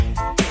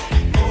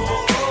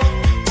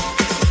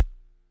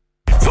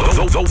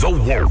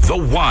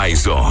The Y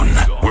Zone,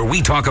 where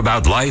we talk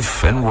about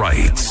life and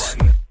rights.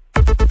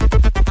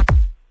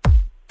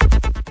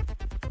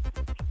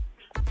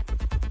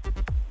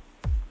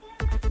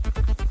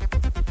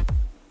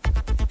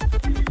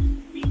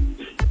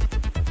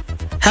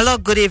 Hello,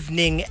 good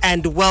evening,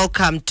 and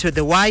welcome to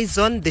the Y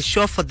Zone, the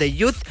show for the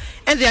youth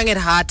and the young at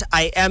heart.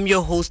 I am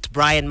your host,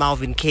 Brian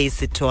Malvin K.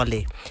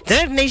 Sitole. The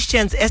United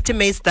Nations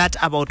estimates that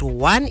about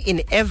 1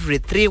 in every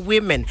 3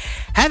 women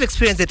have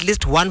experienced at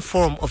least one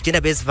form of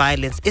gender-based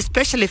violence,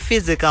 especially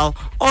physical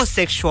or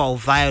sexual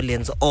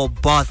violence, or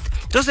both.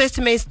 It also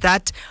estimates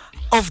that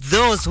of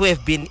those who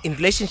have been in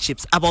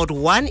relationships, about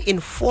 1 in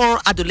 4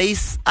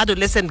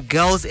 adolescent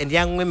girls and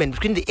young women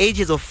between the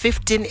ages of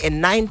 15 and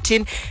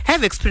 19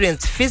 have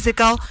experienced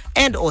physical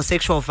and or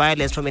sexual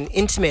violence from an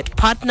intimate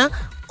partner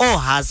or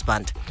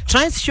husband.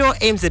 Tonight's show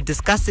aims at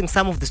discussing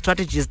some of the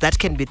strategies that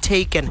can be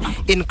taken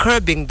in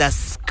curbing the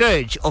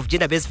scourge of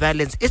gender-based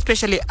violence,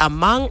 especially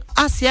among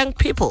us young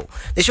people.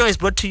 The show is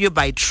brought to you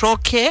by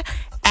TroCare.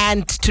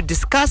 And to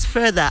discuss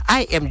further,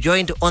 I am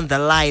joined on the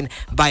line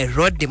by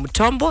Rodney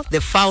Mutombo,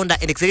 the founder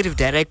and executive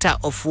director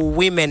of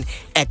Women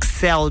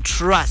Excel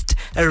Trust.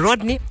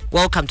 Rodney,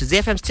 welcome to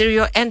ZFM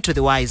Stereo and to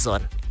the Y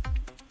Zone.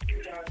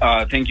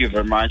 Thank you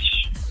very much.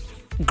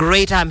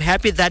 Great. I'm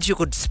happy that you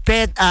could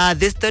spare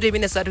this 30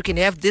 minutes so that we can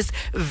have this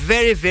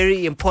very,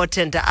 very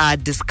important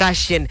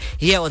discussion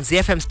here on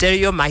ZFM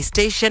Stereo, my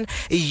station,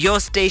 your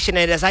station.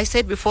 And as I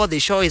said before, the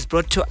show is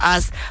brought to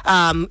us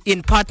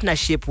in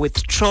partnership with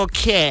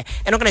TroCare,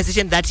 an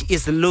organization that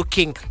is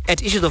looking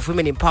at issues of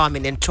women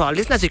empowerment. And to our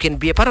listeners, you can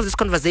be a part of this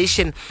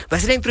conversation by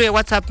sending through a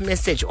WhatsApp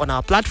message on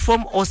our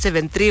platform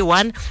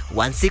 0731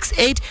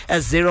 168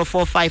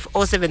 045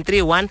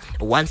 0731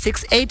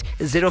 168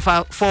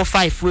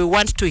 045. We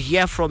want to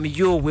hear from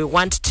you. We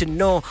want to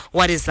know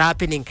what is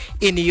happening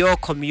in your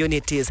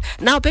communities.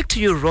 Now back to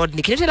you,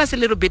 Rodney. Can you tell us a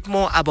little bit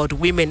more about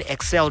Women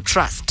Excel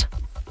Trust?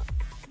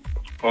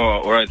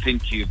 All right,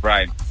 thank you,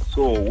 Brian.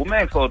 So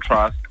Women Excel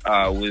Trust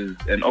was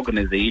an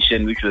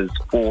organization which was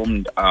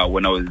formed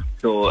when I was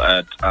still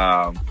at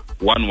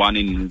 1-1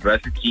 in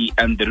university,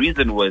 and the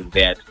reason was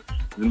that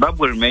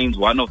Zimbabwe remains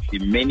one of the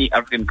many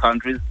African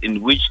countries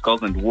in which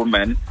girls and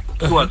women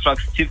who are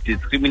stiff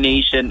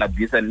discrimination,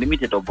 abuse, and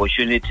limited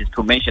opportunities,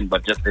 to mention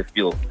but just a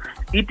few.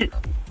 It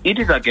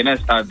is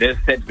against their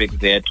setback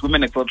that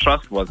Women Excel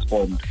Trust was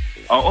formed.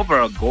 Our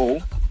overall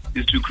goal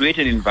is to create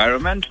an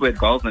environment where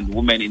girls and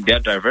women in their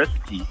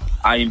diversity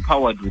are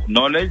empowered with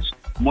knowledge,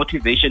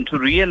 motivation to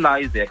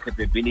realize their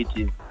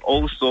capabilities,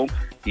 also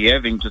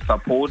having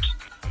support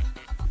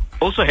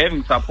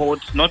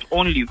not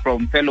only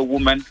from fellow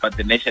women but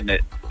the nation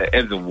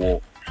as a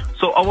whole.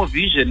 So our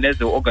vision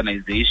as an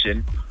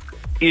organization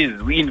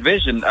is we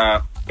envision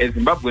a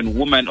Zimbabwean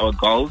woman or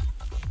girls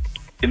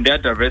in their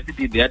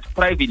diversity that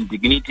thrive in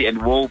dignity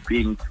and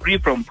well-being, free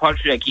from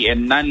patriarchy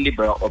and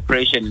non-liberal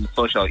oppression and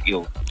social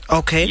ills.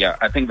 Okay. Yeah,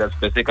 I think that's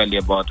basically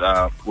about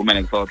Women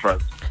Excel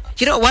Trust.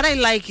 You know, what I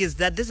like is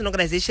that this is an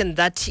organization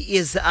that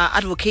is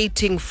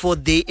advocating for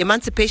the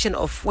emancipation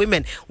of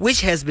women,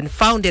 which has been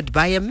founded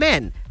by a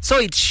man. So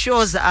it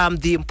shows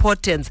the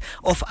importance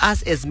of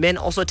us as men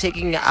also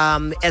taking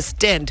a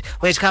stand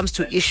when it comes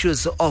to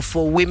issues of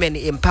women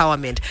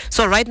empowerment.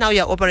 So right now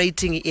you're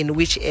operating in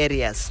which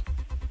areas?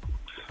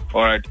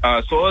 All right.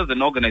 So as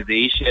an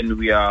organization,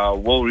 we are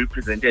well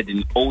represented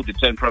in all the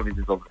 10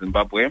 provinces of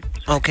Zimbabwe.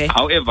 Okay.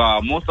 However,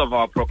 most of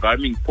our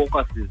programming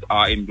focuses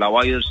are in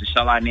Bulawayo,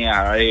 Shalane,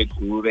 Harare,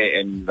 Gurube,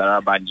 and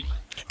Zarabani.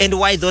 And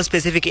why those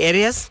specific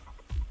areas?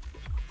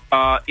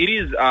 It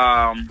is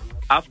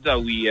after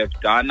we have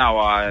done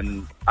our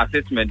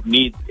assessment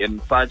needs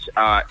in such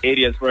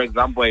areas. For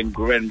example, in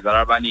Gurube and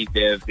Zarabani,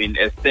 there have been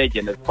a surge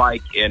and a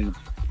spike in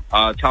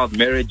child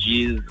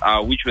marriages,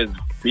 which was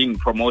being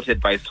promoted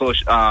by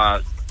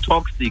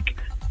toxic,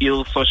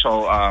 ill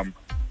social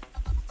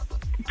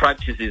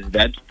practices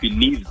that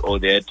believed or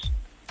that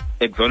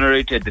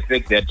exonerated the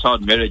fact that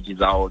child marriages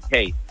are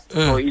okay.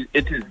 So it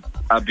is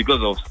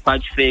because of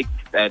such facts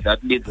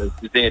that leads us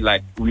to say,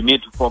 like, we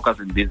need to focus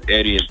in these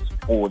areas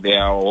for their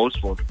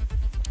household.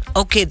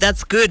 Okay,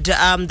 that's good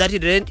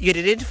that you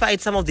identified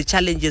some of the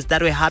challenges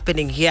that were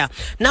happening here.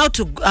 Now,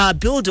 to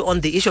build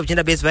on the issue of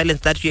gender-based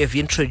violence that you have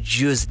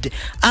introduced,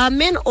 are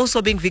men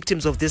also being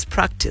victims of this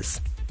practice?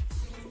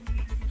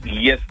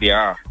 Yes, they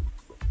are.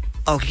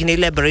 Okay, can you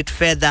elaborate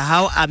further?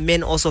 How are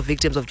men also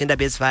victims of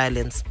gender-based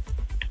violence?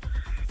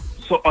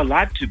 So I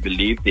like to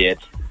believe that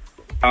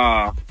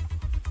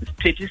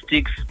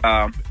statistics,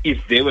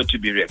 if they were to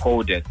be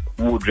recorded,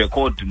 would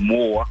record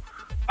more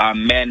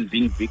men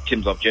being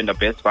victims of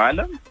gender-based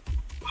violence.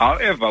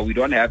 However, we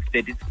don't have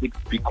statistics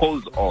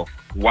because of,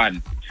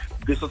 one,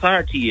 the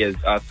society has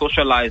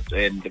socialized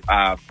and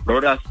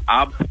brought us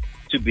up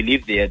to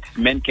believe that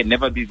men can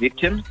never be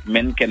victims,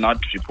 men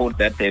cannot report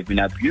that they've been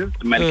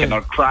abused, men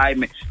cannot cry,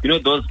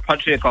 those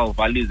patriarchal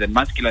values and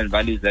masculine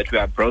values that we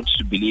are brought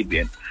to believe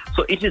in.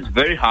 So it is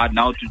very hard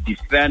now to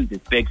defend the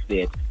fact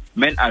that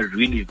men are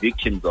really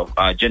victims of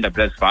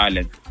gender-based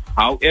violence.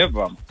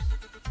 However,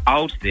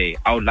 out there,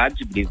 I would like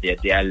to believe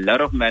that there are a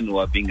lot of men who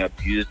are being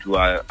abused, who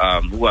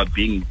are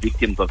being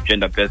victims of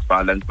gender-based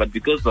violence, but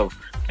because of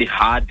the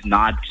hard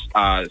nut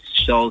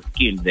shell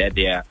skin that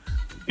they are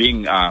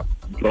being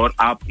brought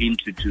up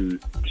into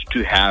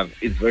to have,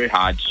 it's very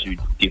hard to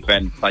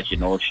defend such a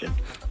notion.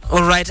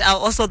 All right, I'll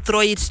also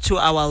throw it to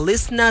our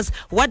listeners.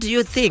 What do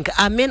you think?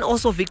 Are men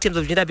also victims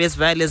of gender-based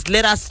violence?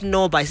 Let us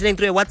know by sending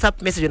through a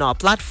WhatsApp message on our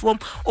platform,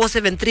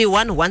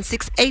 0731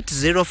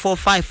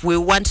 168 We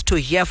want to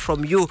hear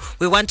from you.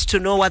 We want to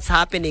know what's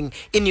happening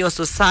in your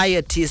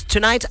societies.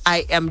 Tonight,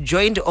 I am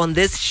joined on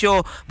this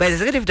show by the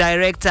Executive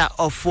Director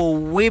of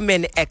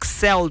Women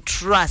Excel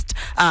Trust,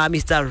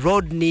 Mr.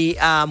 Rodney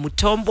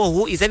Mutombo,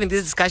 who is having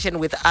this discussion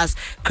with us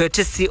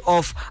courtesy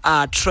of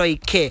Troy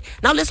K.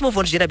 Now, let's move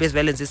on to gender-based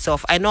violence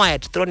itself. I know I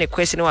had thrown a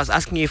question. I was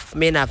asking you if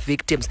men are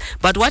victims,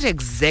 but what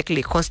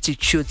exactly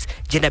constitutes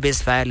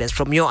gender-based violence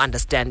from your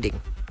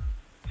understanding?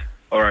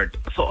 All right.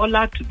 So I'd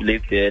like to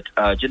believe that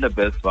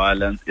gender-based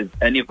violence is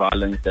any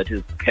violence that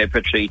is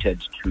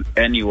perpetrated to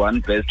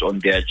anyone based on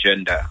their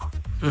gender.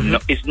 No,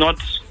 it's not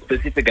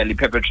specifically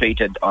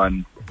perpetrated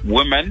on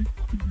women,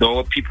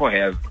 though people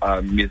have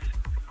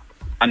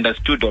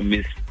misunderstood or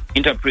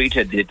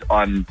misinterpreted it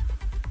on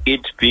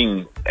it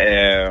being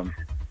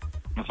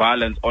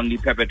violence only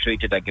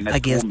perpetrated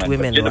against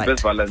women.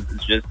 Gender-based violence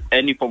is just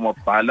any form of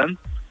violence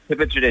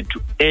perpetrated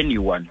to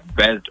anyone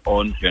based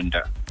on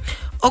gender.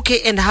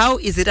 Okay, and how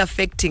is it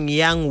affecting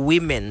young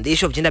women, the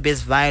issue of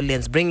gender-based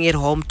violence, bringing it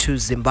home to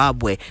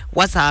Zimbabwe?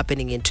 What's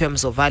happening in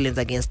terms of violence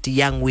against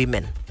young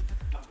women?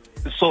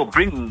 So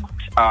bringing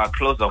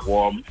closer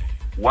home,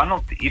 one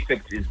of the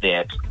effects is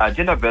that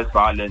gender-based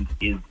violence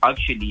is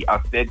actually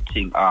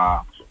affecting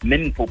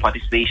meaningful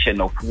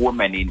participation of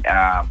women in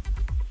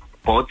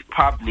both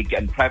public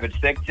and private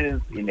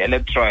sectors, in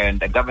electoral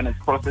and governance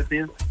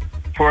processes.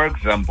 For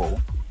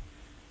example,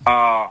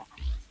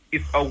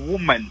 if a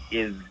woman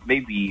is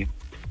maybe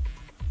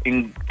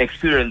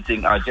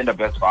experiencing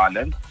gender-based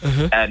violence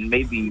and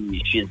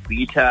maybe she's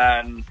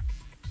beaten,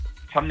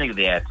 something like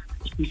that,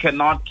 she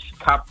cannot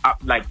come up,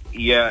 like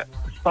your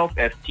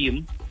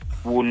self-esteem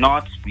will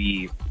not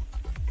be,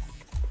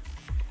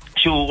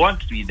 she will want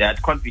to be that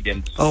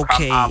confident to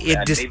okay, come up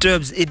it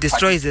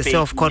destroys the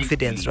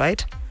self-confidence,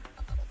 right?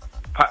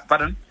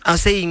 Pardon? I'm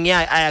saying,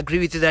 yeah, I agree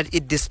with you that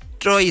it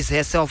destroys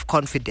her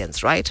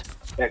self-confidence, right?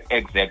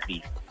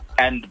 Exactly.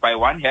 And by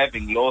one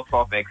having low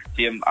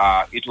self-esteem,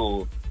 it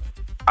will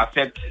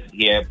affect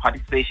her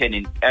participation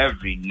in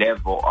every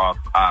level of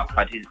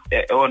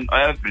on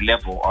every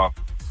level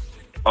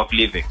of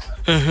living.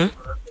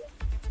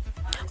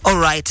 All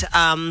right.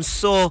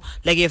 So,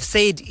 like you've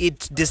said,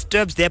 it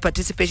disturbs their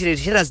participation. It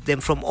hinders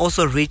them from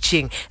also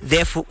reaching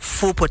their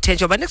full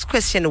potential. My next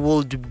question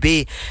would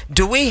be: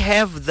 do we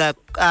have the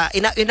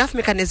enough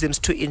mechanisms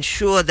to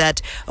ensure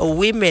that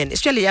women,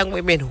 especially young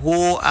women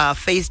who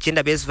face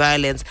gender-based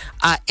violence,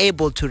 are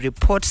able to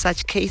report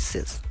such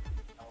cases?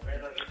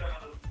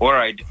 All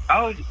right.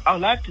 I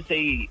would like to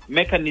say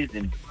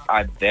mechanisms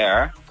are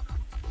there.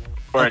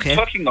 All right.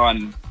 Talking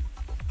on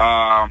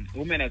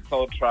Women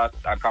Excel Trust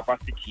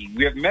capacity,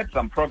 we have made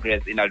some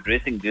progress in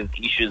addressing these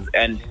issues,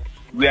 and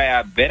we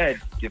are better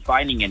at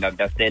defining and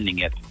understanding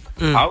it.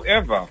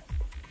 However,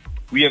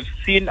 we have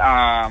seen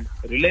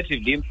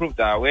relatively improved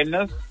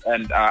awareness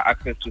and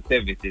access to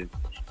services.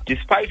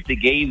 Despite the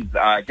gains,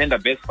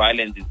 gender-based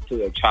violence is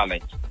still a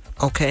challenge.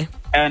 Okay.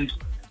 And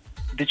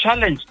the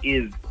challenge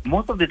is,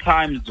 most of the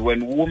times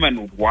when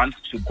women want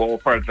to go,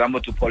 for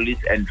example, to police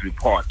and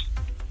report,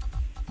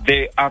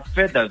 they are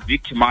further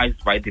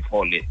victimized by the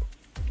police.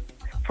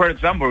 For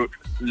example,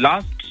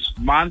 last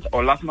month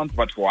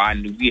but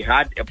one, we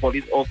had a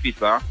police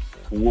officer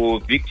who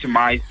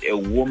victimized a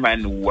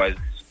woman who was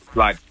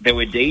like, they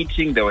were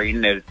dating, they were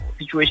in a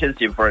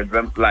situationship, for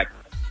example, like,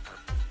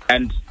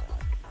 and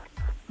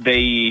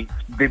the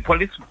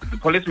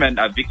policemen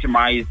are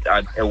victimized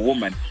a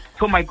woman.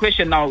 So my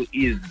question now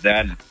is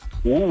then,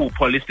 who will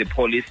police the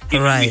police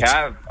if we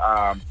have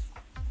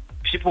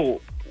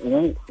people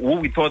who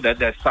we thought that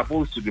they're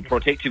supposed to be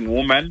protecting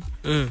women,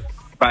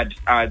 but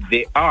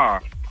they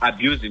are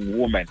abusing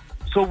women?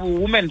 So will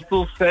women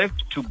feel safe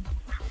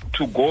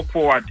to go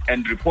forward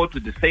and report to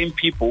the same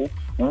people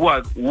who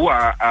are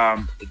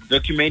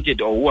documented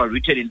or who are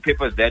written in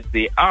papers that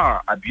they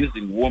are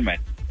abusing women?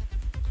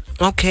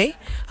 Okay.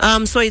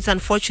 So it's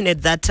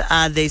unfortunate that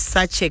there's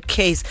such a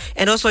case.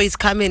 And also it's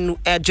coming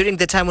during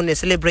the time when we're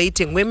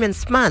celebrating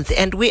Women's Month.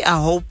 And we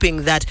are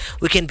hoping that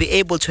we can be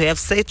able to have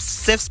safe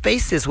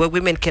spaces where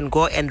women can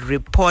go and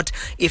report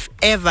if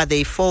ever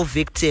they fall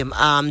victim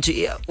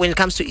when it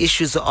comes to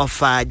issues of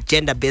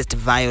gender-based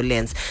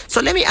violence.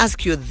 So let me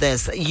ask you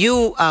this.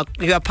 You are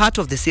part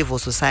of the civil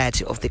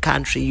society of the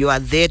country. You are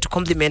there to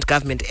complement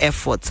government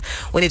efforts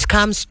when it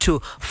comes to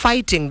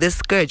fighting this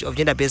scourge of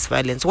gender-based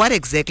violence. What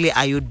exactly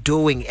are you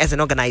doing as an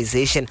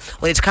organization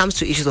when it comes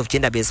to issues of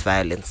gender-based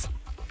violence?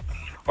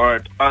 All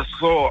right.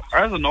 So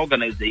as an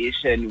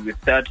organization, we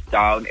sat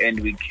down and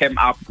we came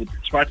up with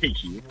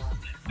strategies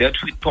that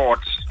we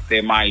thought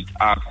they might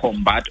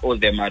combat or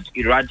they might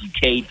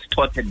eradicate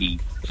totally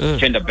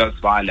gender-based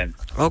violence.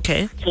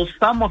 Okay. So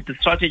some of the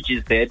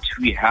strategies that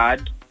we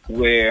had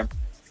were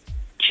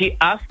key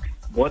asks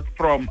both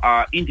from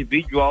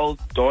individuals,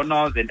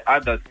 donors, and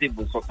other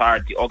civil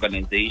society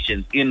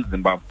organizations in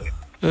Zimbabwe.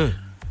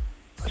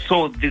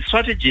 So the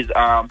strategies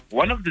are,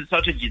 one of the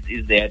strategies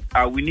is that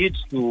we need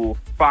to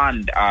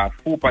fund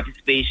full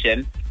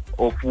participation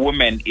of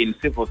women in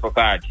civil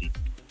society.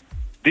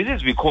 This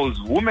is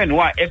because women who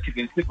are active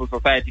in civil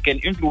society can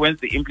influence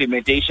the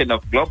implementation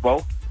of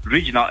global,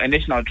 regional, and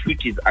national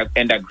treaties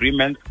and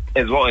agreements,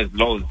 as well as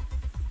laws,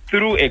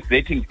 through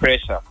exerting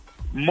pressure.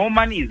 More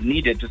money is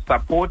needed to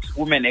support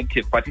women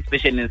active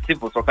participation in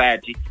civil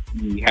society.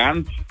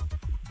 Hence,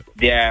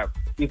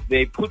 if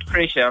they put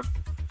pressure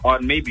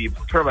on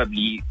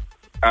probably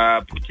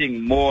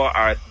putting more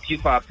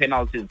stiffer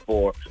penalties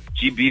for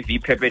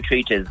GBV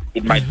perpetrators,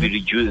 it might be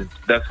reduced.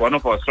 That's one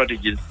of our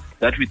strategies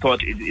that we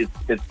thought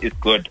is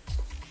good.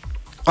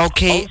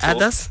 Okay,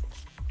 others?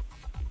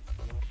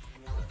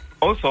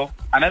 Also,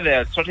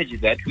 another strategy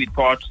that we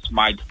thought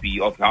might be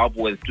of help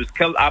was to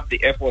scale up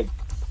the efforts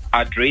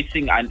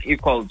addressing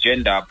unequal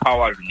gender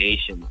power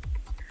relations.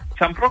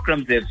 Some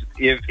programs have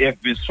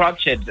been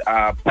structured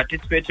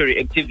participatory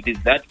activities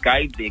that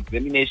guide the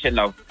examination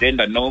of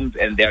gender norms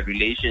and their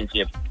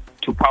relationship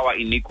to power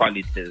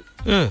inequalities,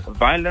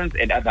 violence,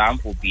 and other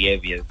harmful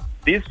behaviors.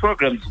 These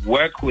programs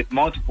work with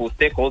multiple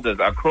stakeholders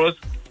across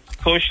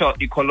social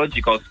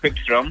ecological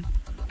spectrum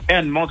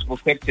and multiple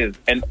sectors,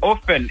 and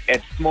often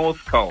at small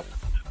scale.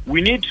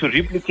 We need to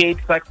replicate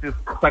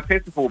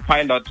successful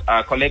pilot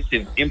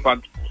collective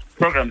impact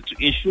programs to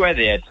ensure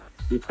that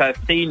the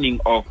sustaining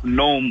of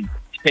norm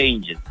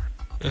changes,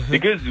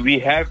 because we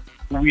have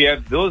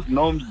those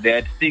norms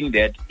that think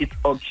that it's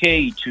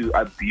okay to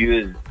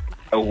abuse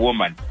a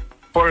woman.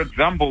 For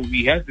example,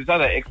 we have this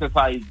other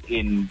exercise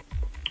in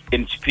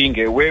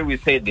Chipinge where we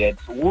say that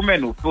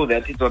women who feel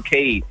that it's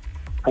okay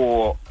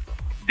for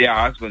their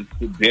husbands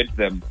to beat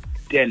them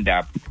stand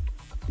up.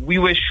 We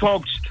were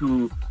shocked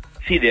to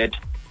see that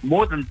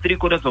more than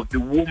 3/4 of the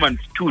women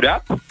stood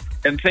up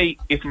and say,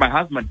 if my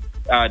husband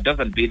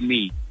doesn't beat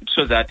me, it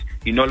shows that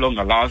he no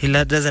longer loves me.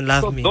 He doesn't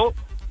love me.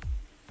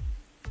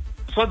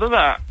 So those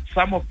are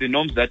some of the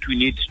norms that we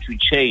need to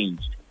change.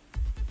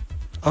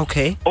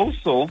 Okay.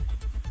 Also,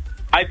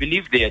 we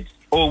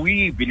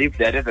believe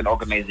that as an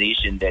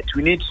organization that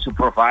we need to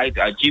provide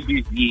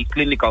GBV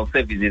clinical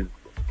services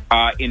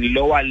in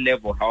lower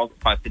level health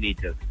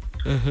facilities.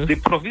 The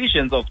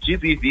provisions of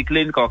GBV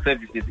clinical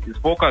services is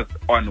focused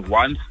on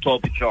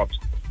one-stop shops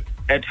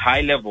at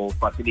high-level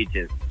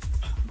facilities.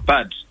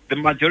 But the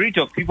majority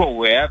of people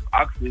who have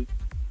access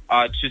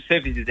to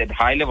services at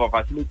high-level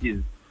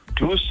facilities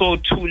do so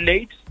too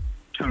late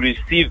to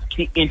receive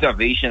key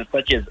interventions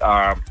such as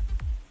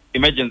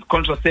emergency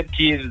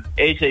contraceptives,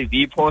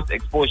 HIV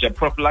post-exposure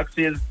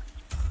prophylaxis.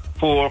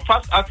 For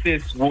fast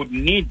access, would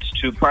need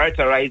to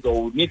prioritize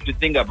or would need to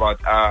think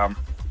about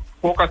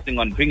focusing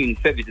on bringing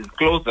services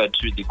closer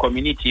to the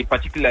community,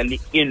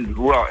 particularly in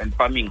rural and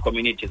farming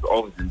communities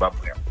of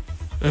Zimbabwe.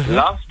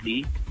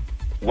 Lastly,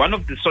 one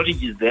of the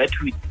strategies that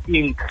we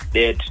think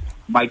that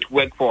might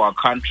work for our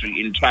country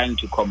in trying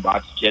to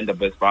combat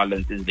gender-based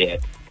violence is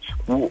that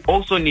we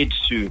also need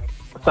to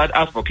start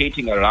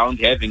advocating around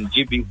having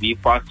GBV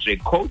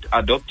fast-track court,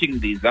 adopting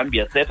the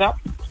Zambia setup,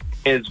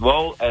 as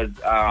well as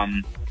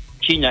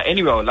Kenya.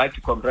 Anyway, I would like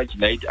to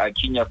congratulate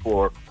Kenya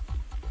for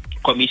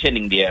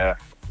commissioning their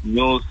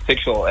new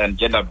sexual and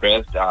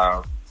gender-based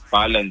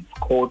violence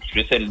court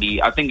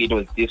recently. I think it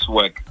was this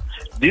week.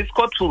 This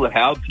court will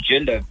help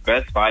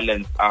gender-based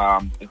violence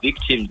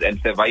victims and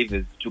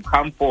survivors to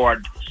come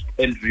forward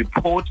and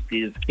report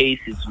these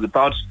cases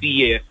without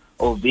fear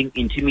of being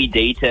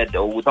intimidated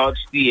or without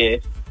fear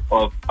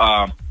of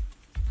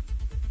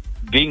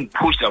being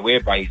pushed away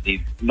by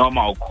the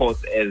normal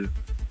course as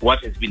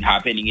what has been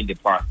happening in the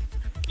past.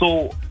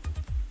 So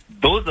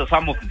those are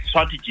some of the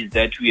strategies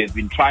that we have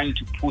been trying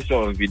to push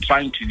or we've been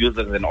trying to use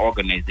as an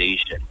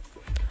organization.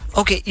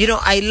 Okay,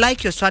 I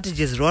like your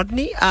strategies,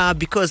 Rodney,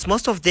 because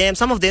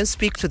some of them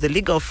speak to the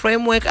legal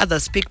framework,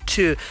 others speak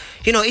to,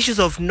 issues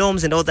of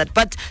norms and all that.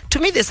 But to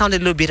me, they sound a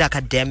little bit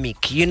academic.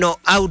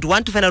 I would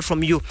want to find out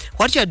from you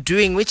what you're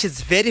doing, which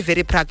is very,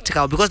 very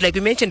practical. Because like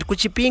we mentioned,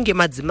 kuchipinge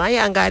madzimai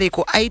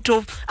angariko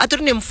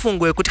atori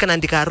nemfungo yekuti kana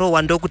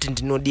ndikarowa ndokuti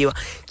ndinodiwa.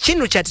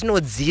 Chinhu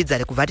chatinodzidza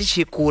rekubva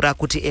tichikura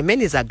kuti a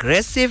man is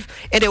aggressive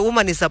and a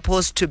woman is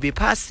supposed to be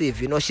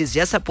passive. She's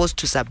just supposed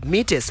to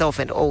submit herself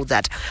and all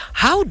that.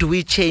 How do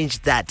we change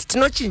that?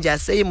 Tinochinja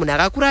sei munhu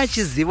akakura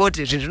achiziva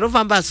kuti zvinhu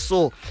zvinofamba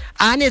so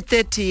ane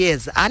 30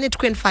 years ane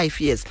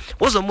 25 years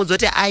wozomudza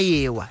kuti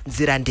ayewa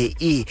nzira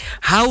ndeiyi.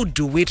 How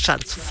do we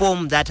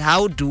transform that?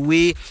 How do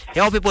we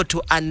help people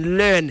to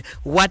unlearn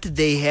what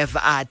they have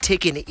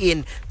taken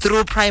in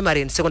through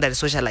primary and secondary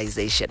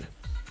socialization?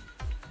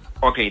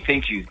 Okay,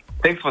 thank you.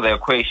 Thanks for the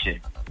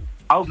question.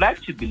 I would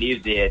like to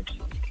believe that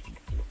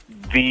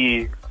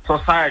the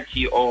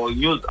society or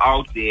news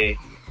out there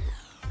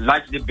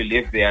largely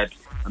believe that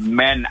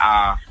men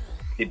are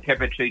the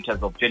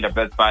perpetrators of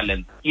gender-based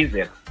violence. Is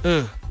it?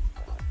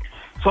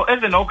 So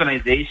as an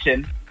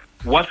organization,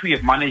 what we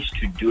have managed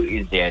to do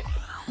is that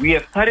we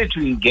have started to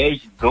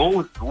engage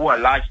those who are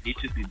largely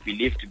to be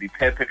believed to be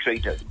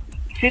perpetrators.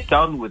 Sit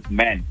down with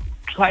men,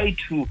 try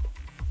to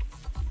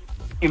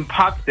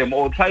impact them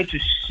or try to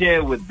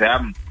share with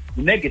them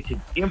negative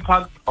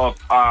impacts of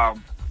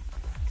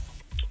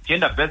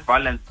gender-based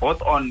violence,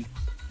 both on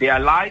their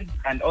lives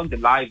and on the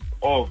lives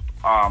of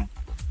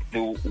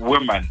the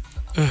women,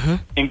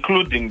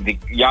 including the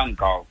young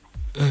girls.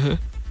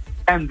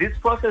 And this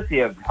process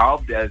has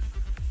helped us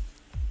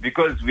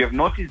because we have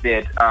noticed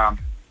that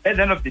at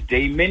the end of the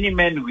day, many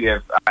men we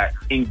have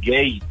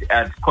engaged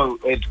at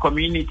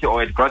community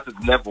or at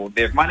grassroots level,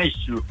 they've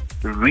managed to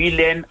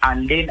relearn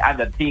and learn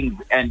other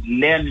things and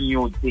learn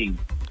new things.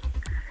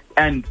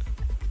 And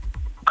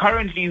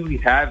currently we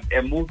have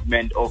a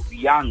movement of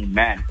young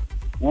men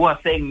who are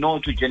saying no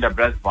to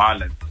gender-based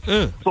violence.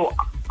 So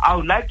I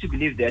would like to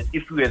believe that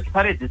if we had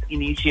started this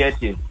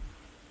initiative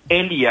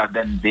earlier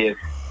than this,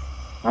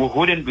 we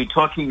wouldn't be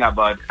talking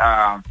about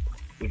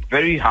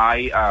very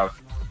high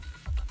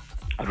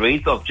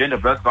rates of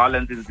gender-based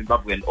violence in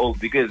Zimbabwe and all,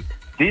 because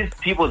these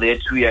people that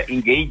we are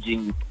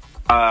engaging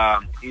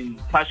in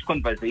such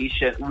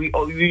conversation, we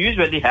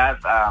usually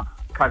have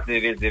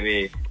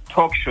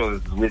talk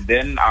shows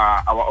within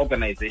our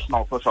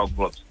organizational social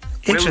groups.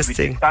 Where we'll be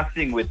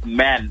discussing with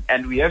men,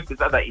 and we have this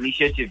other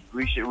initiative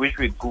which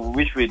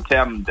we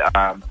termed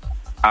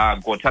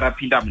Gotara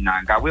Pinda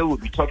Mnanga, where we'll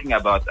be talking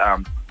about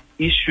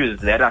issues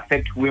that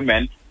affect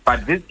women,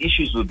 but these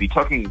issues will be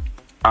talking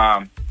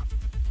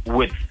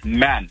with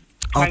men,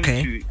 trying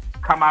to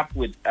come up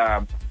with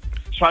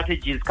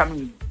strategies,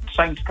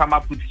 trying to come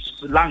up with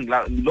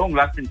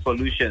long-lasting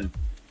solutions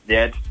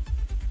that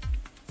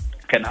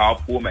can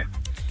help women.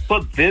 So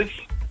this,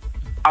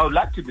 I would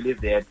like to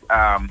believe that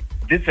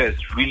this has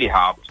really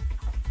helped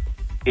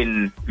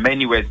in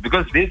many ways,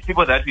 because these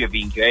people that we have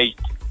engaged,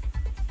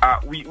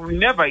 we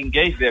never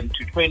engage them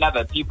to train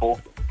other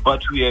people,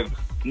 but we have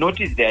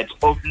noticed that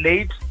of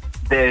late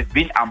there have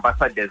been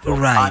ambassadors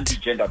of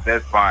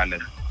anti-gender-based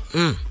violence.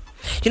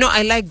 You know,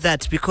 I like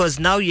that, because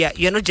now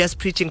you're not just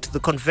preaching to the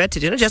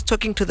converted, you're not just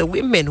talking to the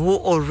women who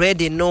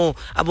already know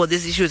about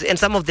these issues, and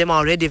some of them are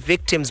already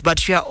victims,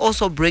 but you are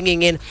also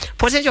bringing in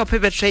potential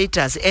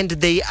perpetrators, and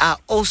they are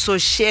also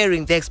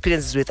sharing their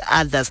experiences with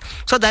others.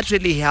 So that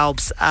really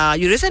helps.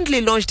 You recently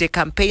launched a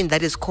campaign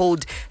that is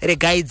called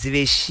Regai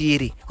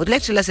Dziveshiri. Would you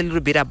like to tell us a little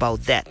bit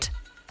about that?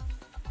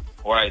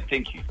 All right,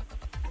 thank you.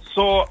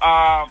 So,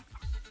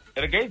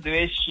 Regai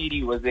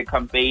Dziveshiri was a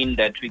campaign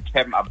that we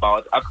came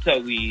about after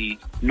we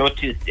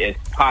noticed a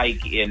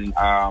spike in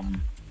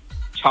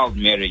child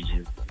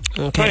marriages.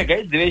 So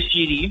Regai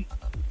Dziveshiri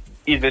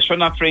is a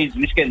Shona phrase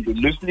which can be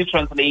loosely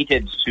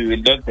translated to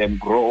let them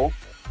grow.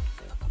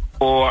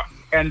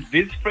 And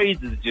this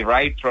phrase is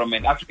derived from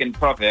an African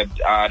proverb,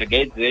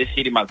 Regai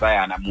Dziveshiri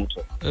Mazaya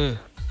Namuto.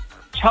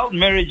 Child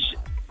marriage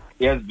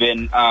has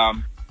been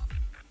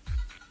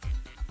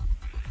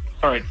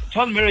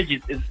child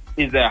marriage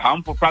is a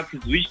harmful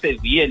practice which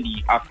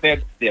severely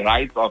affects the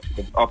rights of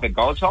a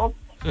girl child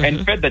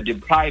and further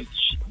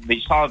deprives the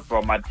child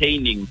from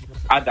attaining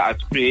other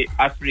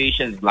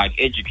aspirations like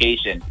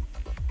education.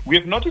 We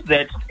have noticed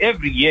that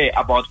every year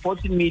about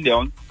 14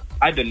 million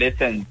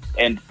adolescents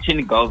and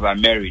teen girls are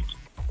married,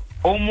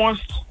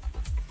 almost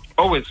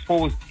always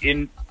forced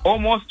into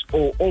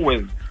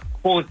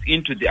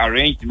the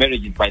arranged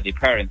marriages by the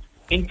parents.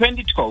 In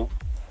 2012,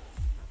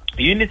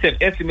 UNICEF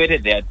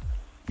estimated that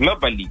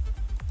globally,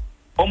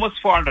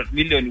 almost 400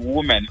 million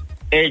women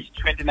aged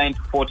 29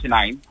 to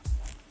 49,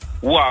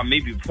 who are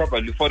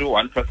probably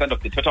 41%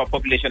 of the total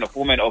population of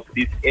women of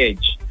this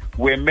age,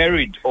 were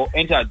married or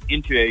entered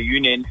into a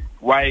union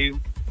while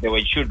they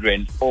were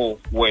children or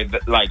while they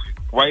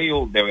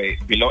were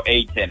below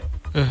 18.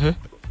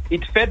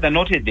 It further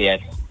noted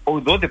that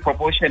although the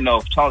proportion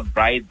of child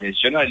brides has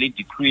generally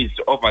decreased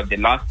over the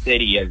last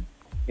 30 years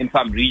in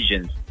some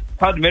regions,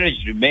 child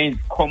marriage remains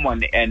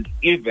common and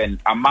even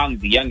among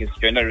the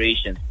youngest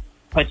generations,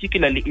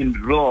 particularly in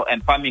rural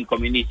and farming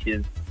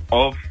communities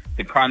of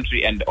the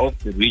country and of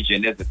the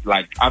region,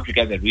 like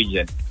Africa as a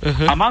region.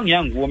 Among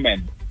young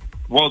women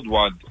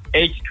worldwide,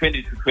 aged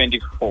 20 to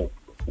 24,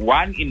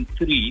 1 in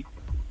 3,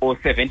 or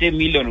 70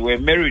 million, were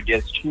married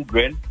as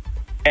children,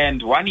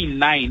 and 1 in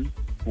 9,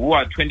 who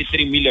are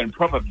 23 million,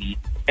 probably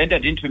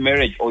entered into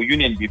marriage or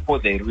union before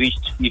they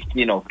reached 15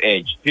 years of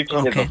age. If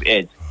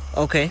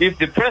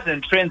the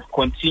present trends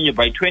continue,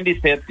 by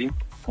 2030,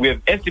 we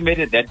have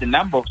estimated that the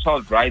number of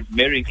child brides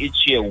marrying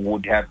each year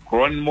would have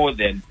grown more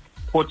than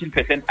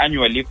 14%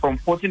 annually, from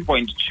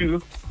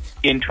 14.2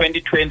 in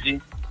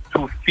 2020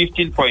 to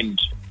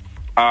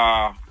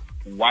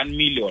 15.1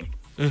 million.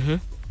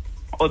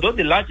 Although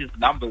the largest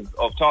numbers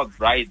of child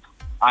brides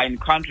are in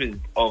countries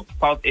of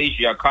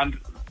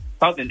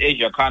Southern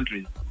Asia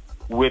countries,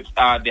 with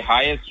the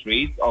highest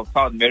rates of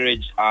child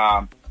marriage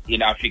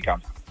in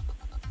Africa.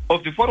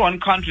 Of the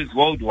 41 countries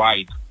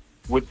worldwide,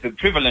 with the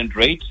prevalent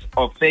rate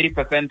of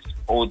 30%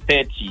 or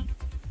 30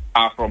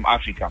 are from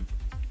Africa.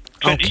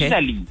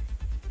 Traditionally,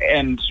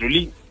 and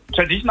really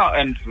traditional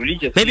and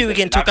religious. Maybe we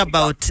can talk Africa.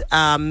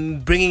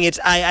 about bringing it.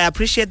 I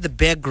appreciate the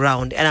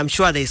background, and I'm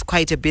sure there's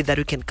quite a bit that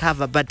we can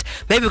cover, but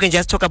maybe we can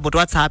just talk about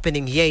what's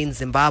happening here in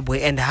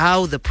Zimbabwe and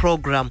how the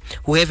program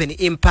will have an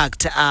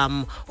impact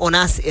on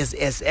us as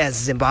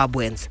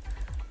Zimbabweans.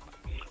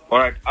 All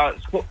right.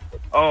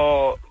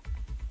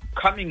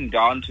 Coming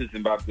down to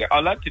Zimbabwe,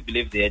 I'd like to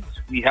believe that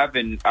we have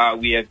been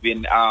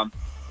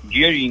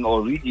hearing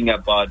or reading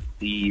about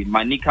the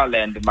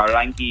Manicaland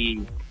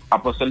Marangi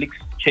Apostolic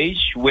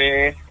Church,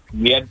 where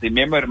we had the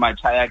Memory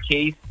Machaya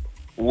case,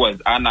 who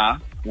was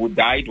Anna, who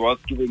died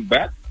whilst giving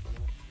birth,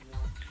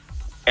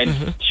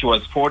 and she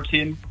was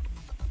 14.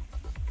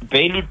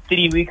 Barely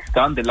 3 weeks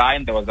down the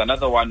line, there was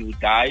another one who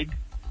died,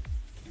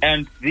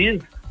 and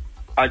these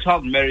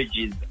child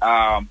marriages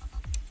are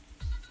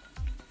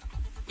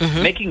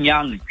making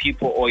young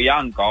people or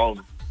young girls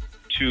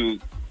to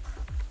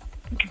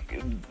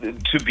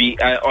be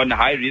on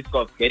high risk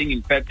of getting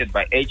infected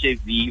by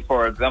HIV,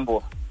 for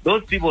example.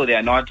 Those people, they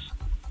are not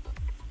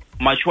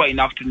mature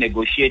enough to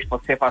negotiate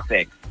for safer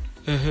sex.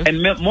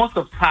 And most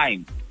of the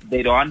time,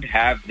 they don't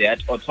have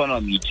that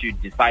autonomy to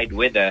decide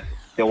whether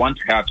they want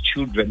to have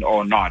children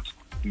or not.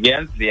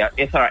 Yes, their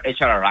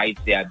HR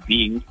rights, they are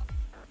being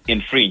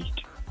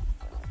infringed.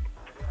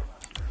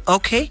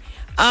 Okay.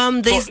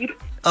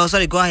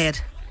 Sorry, go ahead.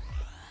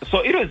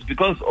 So it was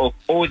because of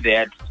all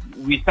that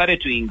we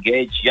started to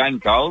engage young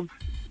girls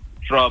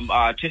from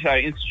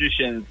tertiary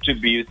institutions, to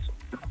be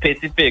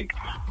specific,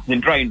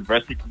 Bindra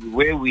University,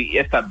 where we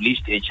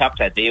established a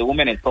chapter there,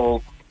 Women and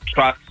Soul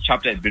Trust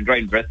chapter at Bindra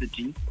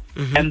University.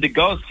 And the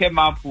girls came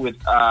up with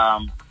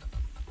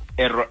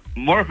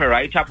more of a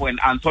write-up or an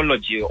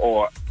anthology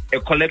or a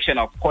collection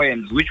of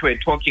poems which were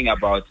talking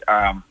about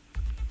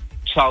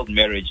child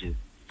marriages.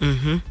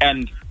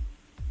 And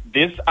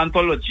this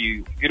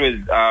anthology, it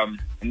was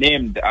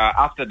named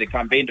after the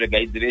campaign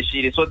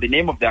Regaiziveshiri. So the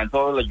name of the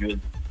anthology was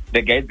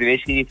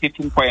Regaiziveshiri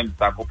 15 Poems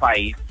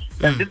Zakupai.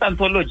 And this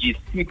anthology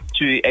seeks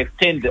to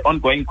extend the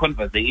ongoing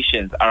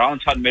conversations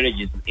around child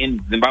marriages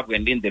in Zimbabwe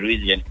and in the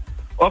region,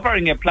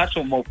 offering a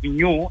platform of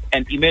new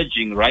and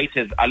emerging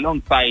writers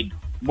alongside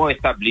more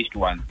established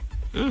ones.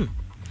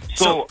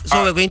 So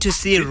we're going to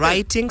see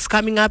writings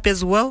coming up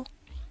as well?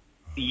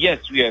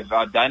 Yes, we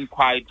have done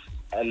quite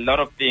a lot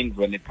of things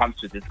when it comes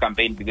to this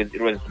campaign, because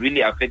it was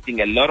really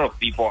affecting a lot of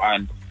people,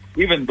 and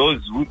even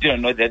those who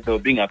didn't know that they were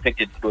being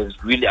affected, it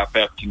was really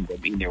affecting them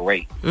in a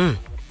way.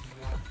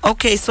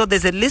 Okay, so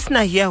there's a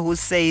listener here who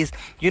says,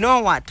 you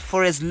know what,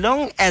 for as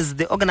long as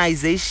the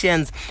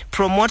organizations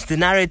promote the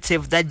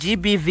narrative that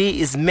GBV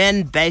is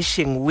men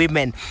bashing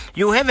women,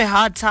 you have a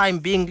hard time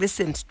being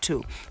listened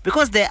to,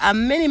 because there are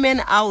many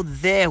men out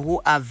there who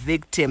are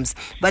victims,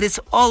 but it's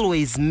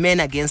always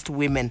men against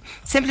women,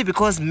 simply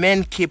because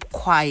men keep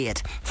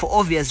quiet for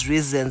obvious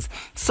reasons.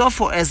 So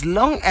for as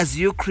long as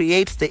you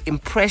create the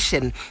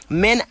impression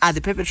men are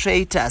the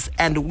perpetrators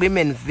and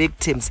women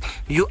victims,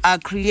 you are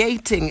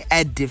creating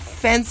a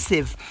defensive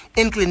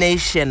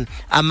inclination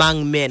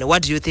among men.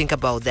 What do you think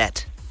about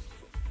that?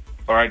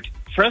 All right.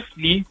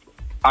 Firstly,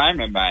 I'm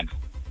a man.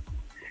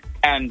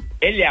 And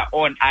earlier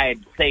on, I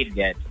had said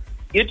that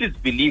it is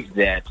believed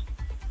that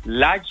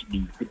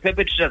largely the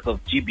perpetrators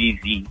of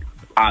GBV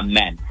are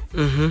men.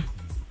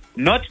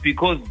 Not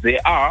because they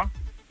are,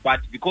 but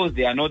because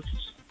they are not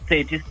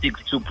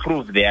statistics to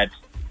prove that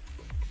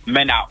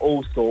men are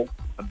also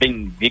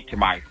being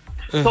victimized.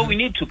 So we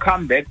need to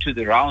come back to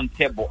the round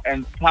table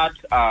and start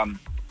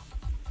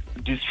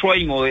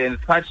destroying and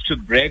start to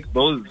break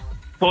those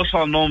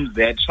social norms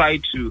that try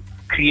to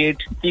create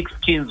thick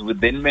skins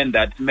within men,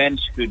 that men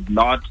should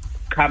not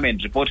come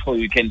and report how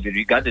you can be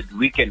regarded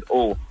weak and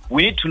all.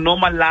 We need to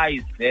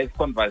normalize these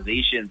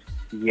conversations.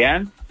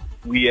 Yeah,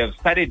 we have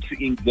started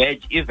to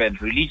engage even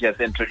religious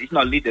and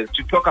traditional leaders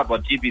to talk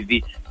about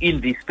GBV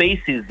in the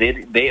spaces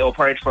that they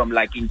operate from,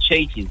 like in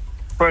churches.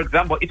 For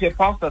example, if a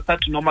pastor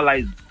starts to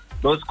normalize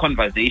those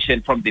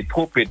conversations from the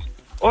pulpit,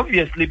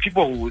 obviously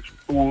people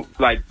will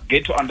like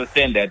get to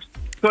understand that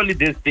surely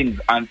these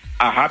things are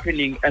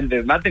happening, and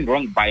there's nothing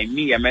wrong by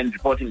me, a man,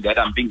 reporting that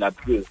I'm being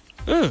abused.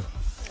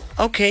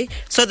 Okay,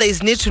 so there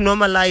is need to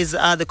normalize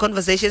the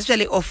conversation,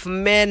 especially of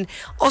men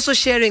also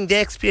sharing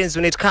their experience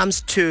when it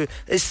comes to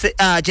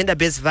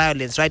gender-based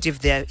violence, right? If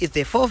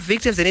they fall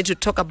victims, they need to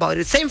talk about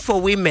it. Same for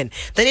women.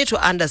 They need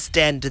to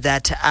understand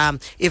that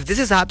if this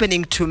is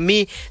happening to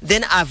me,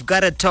 then I've got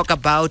to talk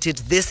about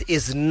it. This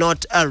is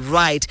not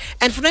right.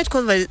 And for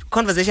tonight's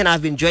conversation,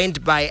 I've been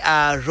joined by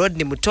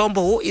Rodney Mutombo,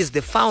 who is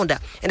the founder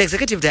and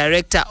executive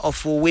director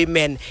of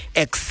Women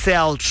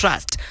Excel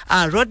Trust.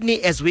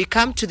 Rodney, as we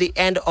come to the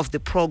end of the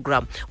program,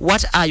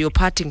 what are your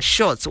parting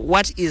shots?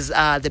 What is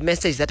the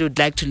message that you would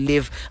like to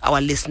leave our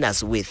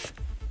listeners with?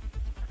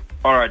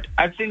 All right.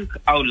 I think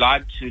I would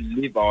like to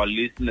leave our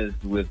listeners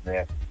with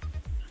that.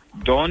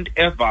 Don't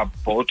ever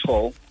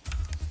bottle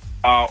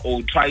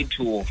or try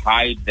to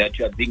hide that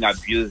you are being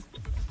abused.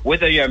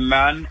 Whether you're a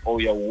man or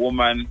you're a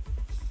woman,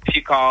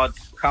 speak out,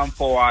 come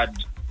forward,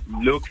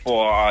 look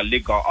for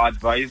legal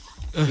advice.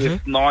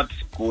 It's not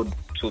good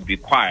to be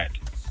quiet.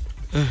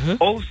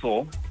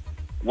 Also,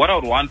 what I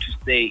would want to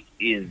say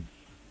is,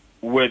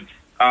 with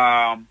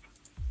a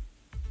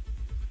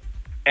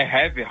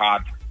heavy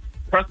heart,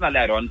 personally,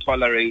 I don't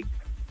tolerate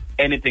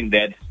anything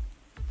that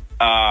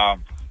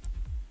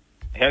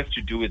has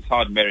to do with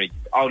child marriage.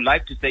 I would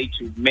like to say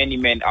to many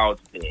men out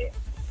there,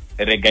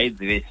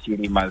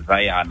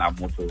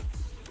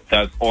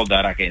 that's all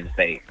that I can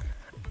say.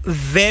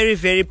 Very,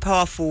 very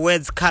powerful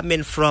words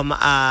coming from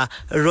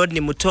Rodney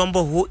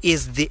Mutombo, who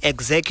is the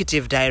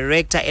executive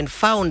director and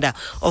founder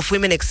of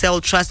Women Excel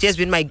Trust. He has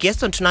been my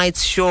guest on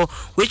tonight's show,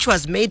 which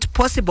was made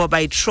possible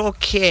by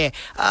TroCare.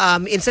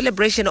 In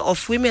celebration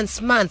of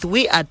Women's Month,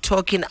 we are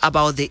talking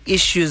about the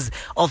issues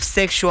of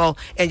sexual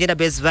and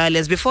gender-based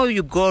violence. Before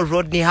you go,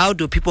 Rodney, how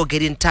do people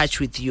get in touch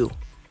with you?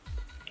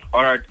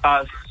 All right.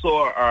 I'll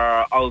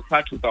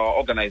start with our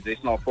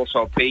organizational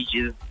social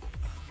pages.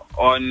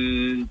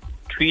 On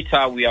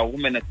Twitter, we are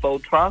Women Excel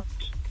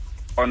Trust.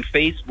 On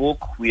Facebook,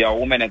 we are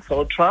Women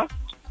Excel Trust.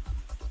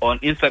 On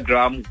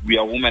Instagram, we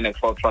are Women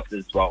Excel Trust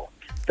as well.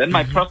 Then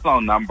my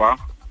personal number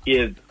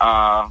is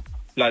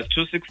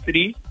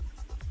 +263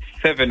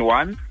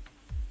 71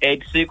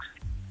 86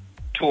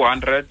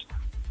 200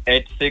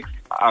 86.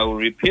 I will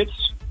repeat,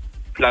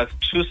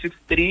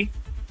 +263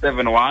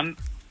 71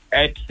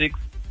 86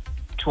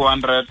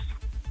 200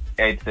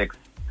 86.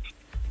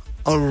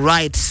 All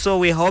right, so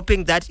we're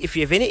hoping that if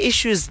you have any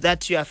issues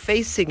that you are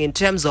facing in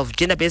terms of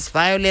gender-based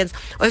violence,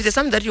 or if there's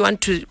something that you want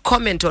to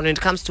comment on when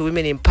it comes to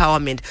women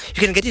empowerment,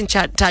 you can get in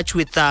touch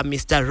with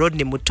Mr.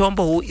 Rodney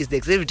Mutombo, who is the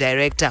Executive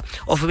Director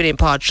of Women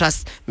Empower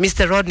Trust.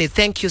 Mr. Rodney,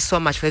 thank you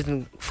so much for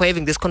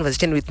having this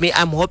conversation with me.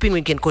 I'm hoping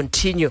we can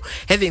continue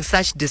having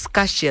such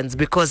discussions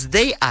because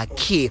they are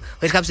key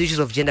when it comes to issues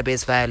of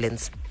gender-based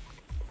violence.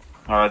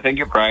 Thank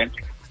you, Brian.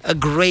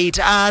 Great.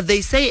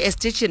 They say a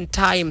stitch in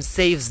time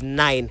saves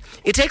 9.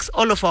 It takes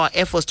all of our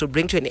efforts to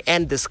bring to an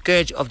end the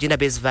scourge of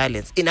gender-based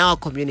violence in our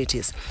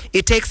communities.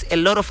 It takes a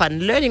lot of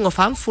unlearning of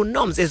harmful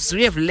norms, as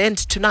we have learned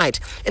tonight,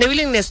 and a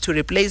willingness to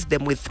replace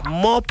them with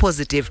more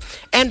positive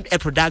and a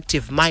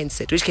productive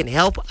mindset, which can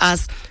help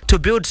us to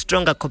build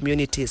stronger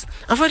communities.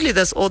 Unfortunately,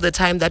 that's all the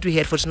time that we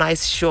had for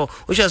tonight's show,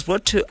 which was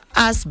brought to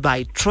us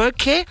by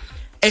TroCare,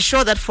 a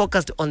show that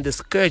focused on the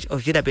scourge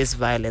of gender-based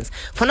violence.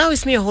 For now,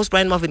 it's me, your host,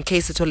 Brian Marvin K.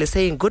 Sitole,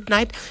 saying good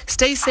night,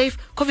 stay safe,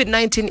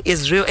 COVID-19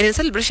 is real, and in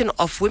celebration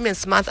of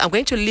Women's Month, I'm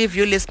going to leave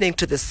you listening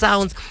to the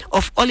sounds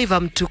of Oliver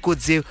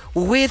Mtukudzi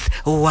with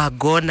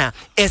Wagona,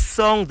 a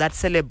song that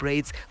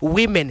celebrates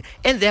women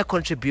and their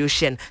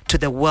contribution to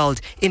the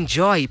world.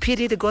 Enjoy.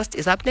 PD The Ghost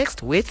is up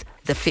next with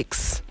The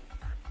Fix.